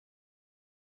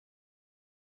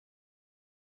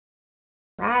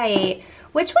Right.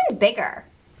 Which one's bigger?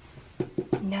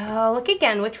 No, look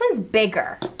again. Which one's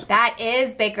bigger? That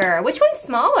is bigger. Which one's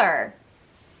smaller?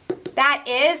 That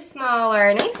is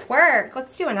smaller. Nice work.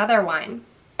 Let's do another one.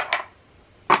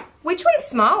 Which one's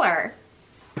smaller?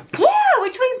 Yeah,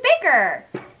 which one's bigger?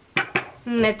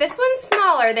 If this one's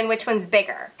smaller, then which one's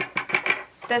bigger?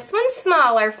 This one's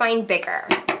smaller, find bigger.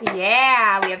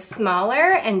 Yeah, we have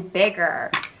smaller and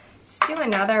bigger. Let's do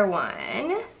another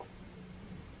one.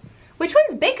 Which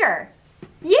one's bigger?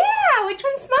 Yeah, which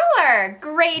one's smaller?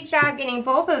 Great job getting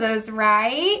both of those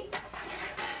right.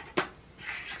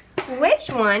 Which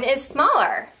one is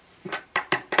smaller?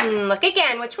 Look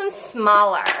again, which one's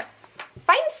smaller?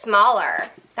 Find smaller.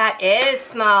 That is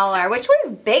smaller. Which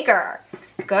one's bigger?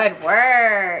 Good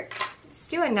work. Let's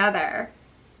do another.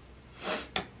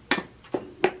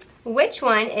 Which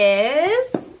one's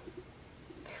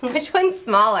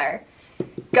smaller?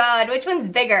 Good. Which one's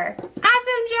bigger?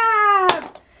 Awesome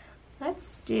job.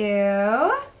 Let's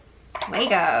do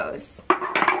Legos.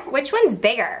 Which one's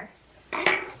bigger?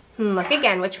 Look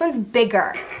again. Which one's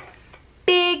bigger?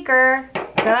 Bigger.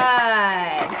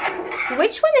 Good.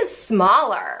 Which one is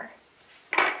smaller?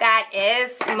 That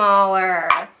is smaller.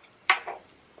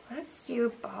 Let's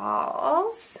do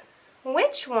balls.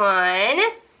 Which one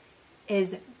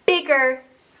is bigger?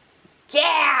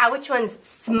 Yeah, which one's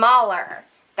smaller?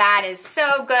 That is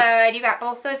so good. You got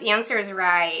both those answers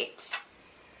right.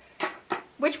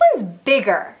 Which one's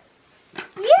bigger?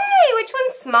 Yay, which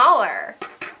one's smaller?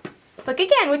 Look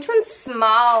again, which one's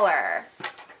smaller?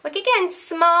 Look again,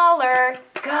 smaller.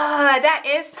 Good, that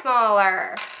is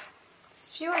smaller.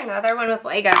 Let's do another one with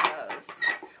Legos.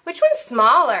 Which one's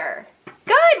smaller?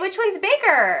 Good, which one's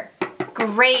bigger?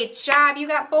 Great job, you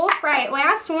got both right.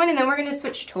 Last one, and then we're gonna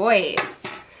switch toys.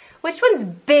 Which one's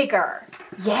bigger?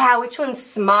 Yeah, which one's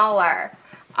smaller?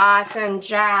 Awesome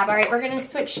job. All right, we're gonna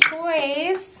switch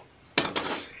toys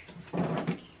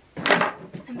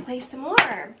and play some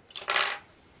more.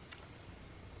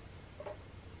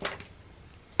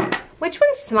 Which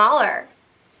one's smaller?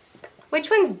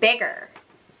 Which one's bigger?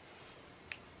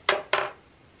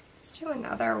 Let's do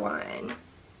another one.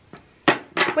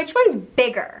 Which one's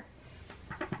bigger?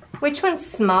 Which one's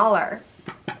smaller?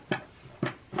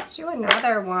 Let's do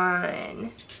another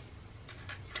one.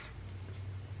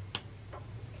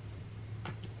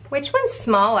 Which one's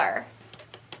smaller?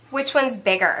 Which one's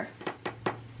bigger?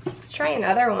 Let's try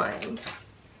another one.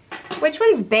 Which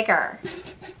one's bigger?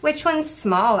 Which one's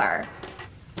smaller?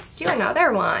 Let's do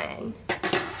another one.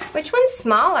 Which one's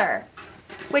smaller?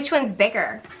 Which one's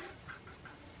bigger?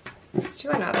 Let's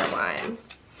do another one.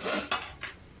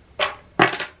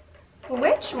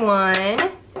 Which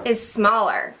one is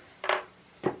smaller?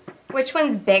 Which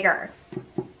one's bigger?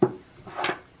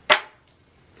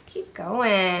 Let's keep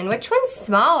going. Which one's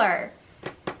smaller?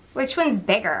 Which one's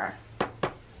bigger?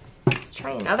 Let's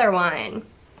try another one.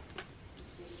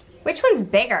 Which one's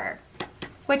bigger?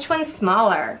 Which one's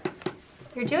smaller?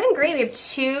 You're doing great. We have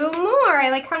two more. I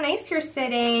like how nice you're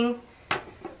sitting.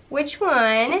 Which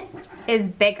one is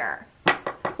bigger?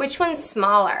 Which one's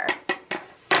smaller?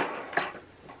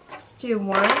 Let's do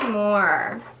one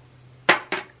more.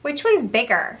 Which one's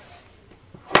bigger?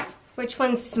 Which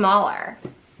one's smaller?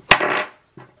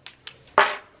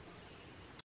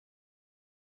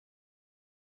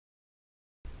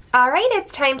 All right,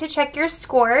 it's time to check your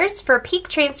scores for Peak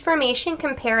Transformation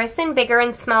Comparison Bigger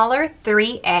and Smaller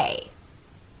 3A.